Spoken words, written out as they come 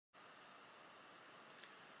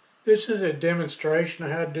This is a demonstration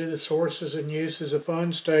of how to do the sources and uses of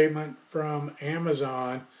funds statement from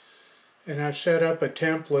Amazon, and I've set up a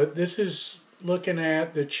template. This is looking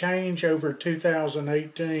at the change over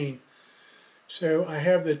 2018. So I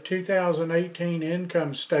have the 2018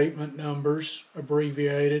 income statement numbers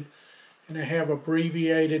abbreviated, and I have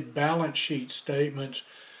abbreviated balance sheet statements.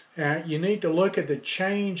 You need to look at the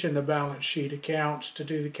change in the balance sheet accounts to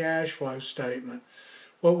do the cash flow statement.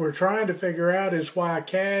 What we're trying to figure out is why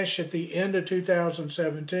cash at the end of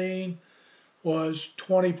 2017 was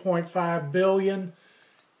 20.5 billion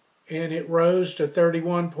and it rose to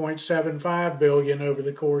 31.75 billion over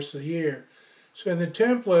the course of the year. So in the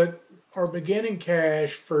template, our beginning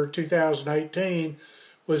cash for 2018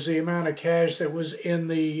 was the amount of cash that was in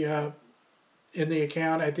the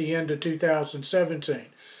account at the end of 2017.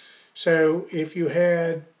 So if you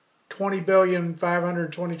had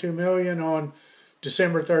 20,522,000,000 on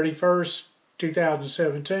December 31st,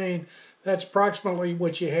 2017, that's approximately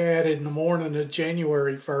what you had in the morning of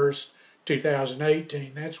January 1st,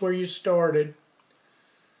 2018. That's where you started.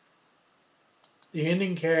 The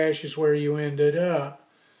ending cash is where you ended up.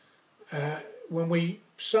 When we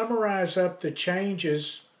summarize up the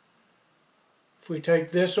changes, if we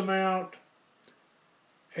take this amount,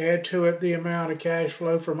 add to it the amount of cash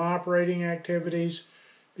flow from operating activities,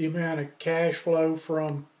 the amount of cash flow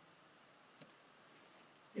from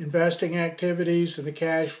investing activities, and the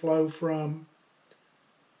cash flow from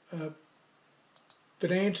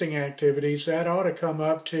financing activities, that ought to come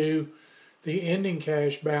up to the ending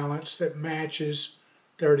cash balance that matches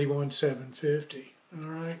 31,750. All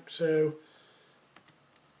right, so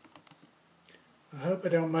I hope I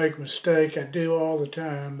don't make a mistake. I do all the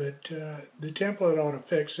time, but the template ought to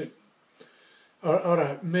fix it, ought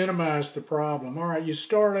to minimize the problem. All right, you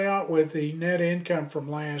start out with the net income from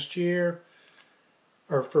last year,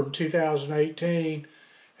 or from 2018,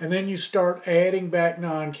 and then you start adding back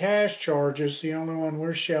non-cash charges. The only one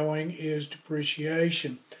we're showing is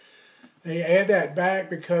depreciation. They add that back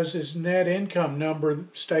because this net income number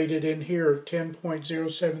stated in here of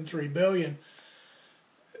 10.073 billion,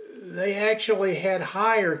 they actually had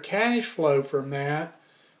higher cash flow from that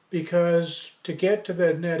because to get to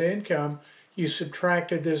the net income, you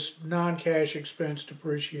subtracted this non-cash expense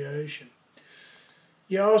depreciation.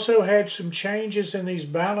 You also had some changes in these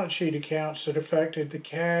balance sheet accounts that affected the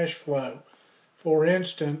cash flow. For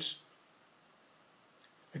instance,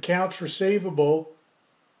 accounts receivable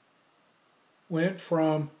went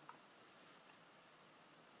from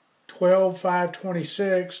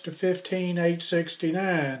 12,526 to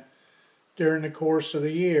 15,869 during the course of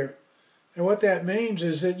the year. And what that means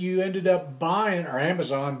is that you ended up buying, or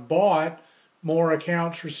Amazon bought, more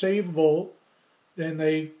accounts receivable than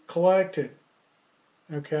they collected.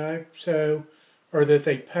 Okay, so, or that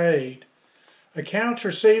they paid. Accounts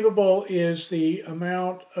receivable is the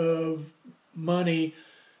amount of money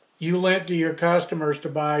you lent to your customers to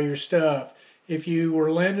buy your stuff. If you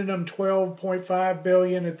were lending them 12.5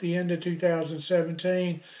 billion at the end of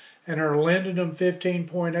 2017 and are lending them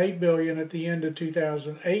 15.8 billion at the end of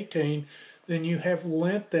 2018, then you have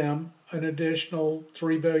lent them an additional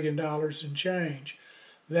 $3 billion in change.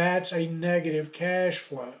 That's a negative cash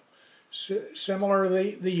flow.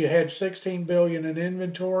 Similarly, you had 16 billion in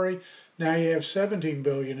inventory, now you have 17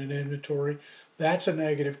 billion in inventory. That's a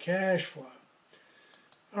negative cash flow.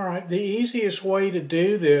 All right, the easiest way to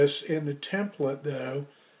do this in the template, though,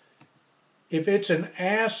 if it's an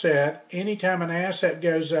asset, anytime an asset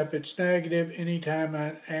goes up, it's negative. Anytime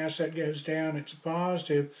an asset goes down, it's a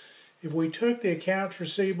positive. If we took the accounts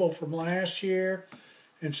receivable from last year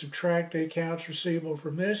and subtract the accounts receivable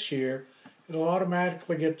from this year, it'll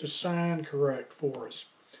automatically get the sign correct for us.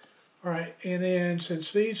 All right, and then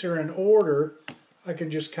since these are in order, I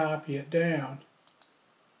can just copy it down.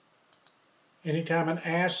 Anytime an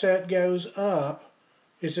asset goes up,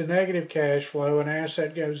 it's a negative cash flow. An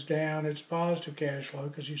asset goes down, it's positive cash flow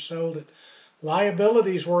because you sold it.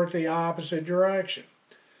 Liabilities work the opposite direction.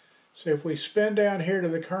 So if we spin down here to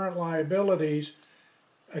the current liabilities,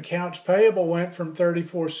 accounts payable went from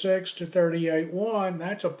 34.6 to 38.1.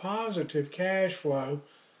 That's a positive cash flow.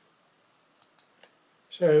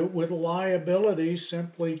 So with liabilities,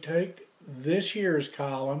 simply take this year's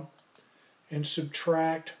column and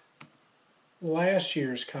subtract last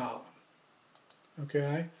year's column.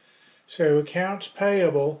 Okay? So accounts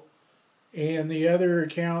payable and the other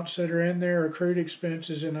accounts that are in there, accrued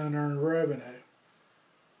expenses and unearned revenue.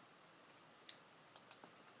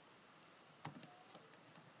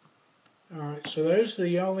 All right, so those are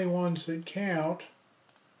the only ones that count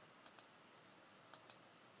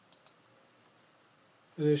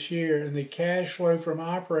for this year. And the cash flow from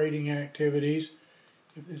operating activities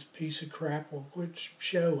If this piece of crap will quit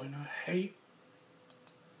showing. I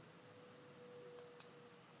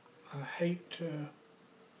hate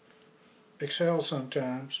Excel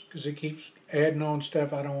sometimes because it keeps adding on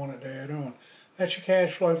stuff I don't want it to add on. That's your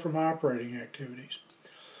cash flow from operating activities.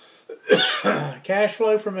 Cash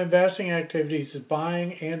flow from investing activities is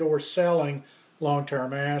buying and or selling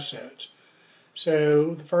long-term assets.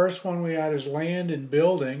 So the first one we got is land and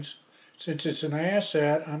buildings. Since it's an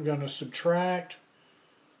asset, I'm going to subtract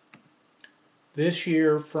this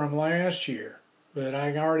year from last year. But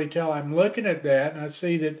I can already tell, I'm looking at that and I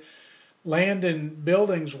see that land and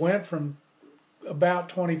buildings went from about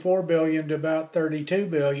 24 billion to about 32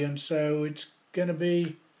 billion, so it's going to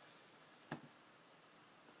be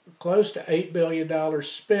close to $8 billion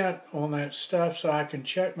spent on that stuff, so I can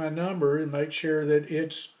check my number and make sure that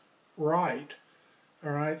it's right.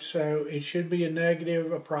 All right, so it should be a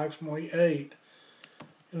negative approximately 8.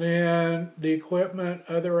 And then the equipment,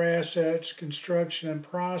 other assets, construction, and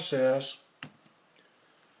process.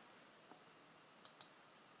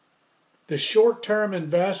 The short-term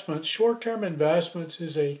investments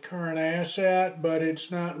is a current asset, but it's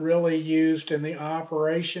not really used in the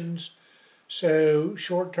operations. So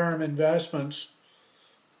short-term investments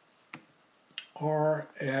are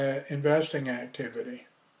investing activity.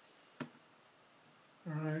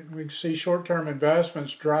 All right, we can see short-term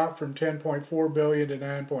investments drop from 10.4 billion to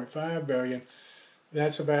 9.5 billion.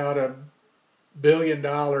 That's about $1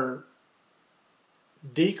 billion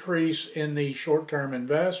decrease in the short-term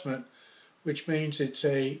investment, which means it's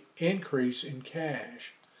a increase in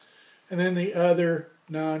cash. And then the other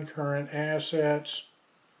non-current assets,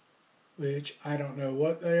 which I don't know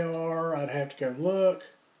what they are. I'd have to go look.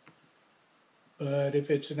 But if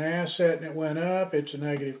it's an asset and it went up, it's a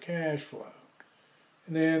negative cash flow.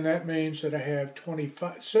 And then that means that I have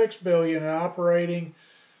 26 billion in operating,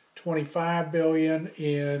 25 billion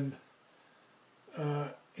in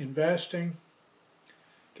investing.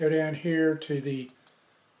 Go down here to the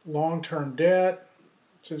long-term debt.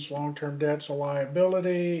 Since long-term debt's a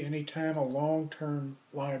liability, anytime a long-term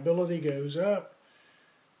liability goes up,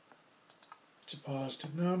 it's a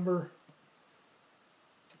positive number.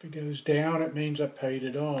 If it goes down, it means I paid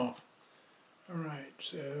it off. All right,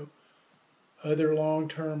 so other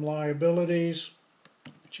long-term liabilities,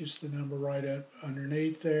 which is the number right up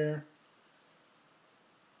underneath there.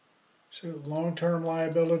 So long-term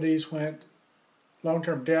liabilities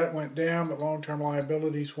long-term debt went down, but long-term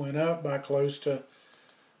liabilities went up by close to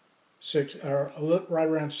right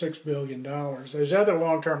around $6 billion. Those other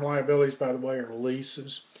long-term liabilities, by the way, are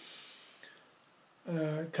leases.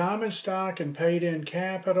 Common stock and paid-in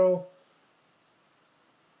capital.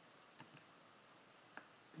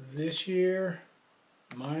 This year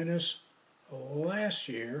minus last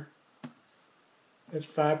year, that's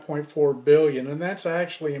 5.4 billion, and that's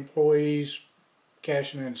actually employees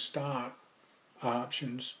cashing in stock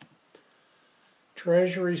options.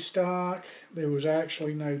 Treasury stock, there was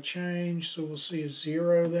actually no change, so we'll see a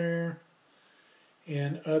 0 there.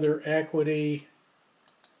 And other equity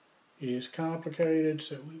is complicated,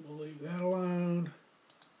 so we will leave that alone.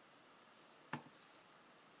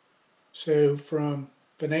 So from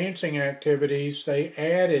financing activities, they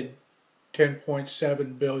added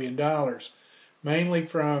 $10.7 billion, mainly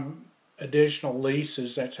from additional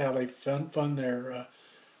leases. That's how they fund their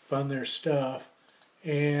stuff.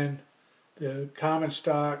 And the common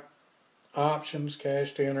stock options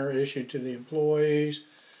cashed in or issued to the employees.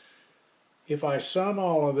 If I sum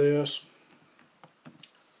all of this,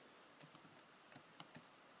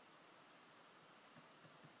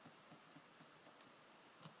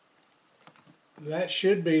 that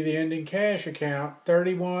should be the ending cash account,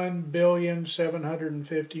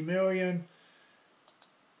 $31,750,000,000.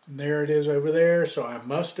 And there it is over there, so I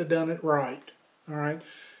must have done it right. All right.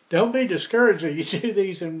 Don't be discouraged that you do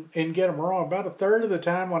these and get them wrong. About a third of the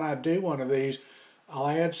time when I do one of these, I'll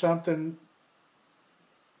add something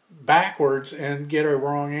backwards and get a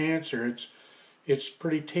wrong answer. It's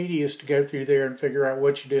pretty tedious to go through there and figure out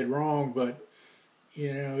what you did wrong, but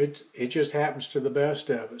you know, it just happens to the best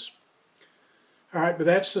of us. All right, but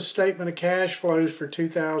that's the statement of cash flows for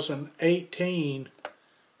 2018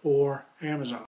 for Amazon.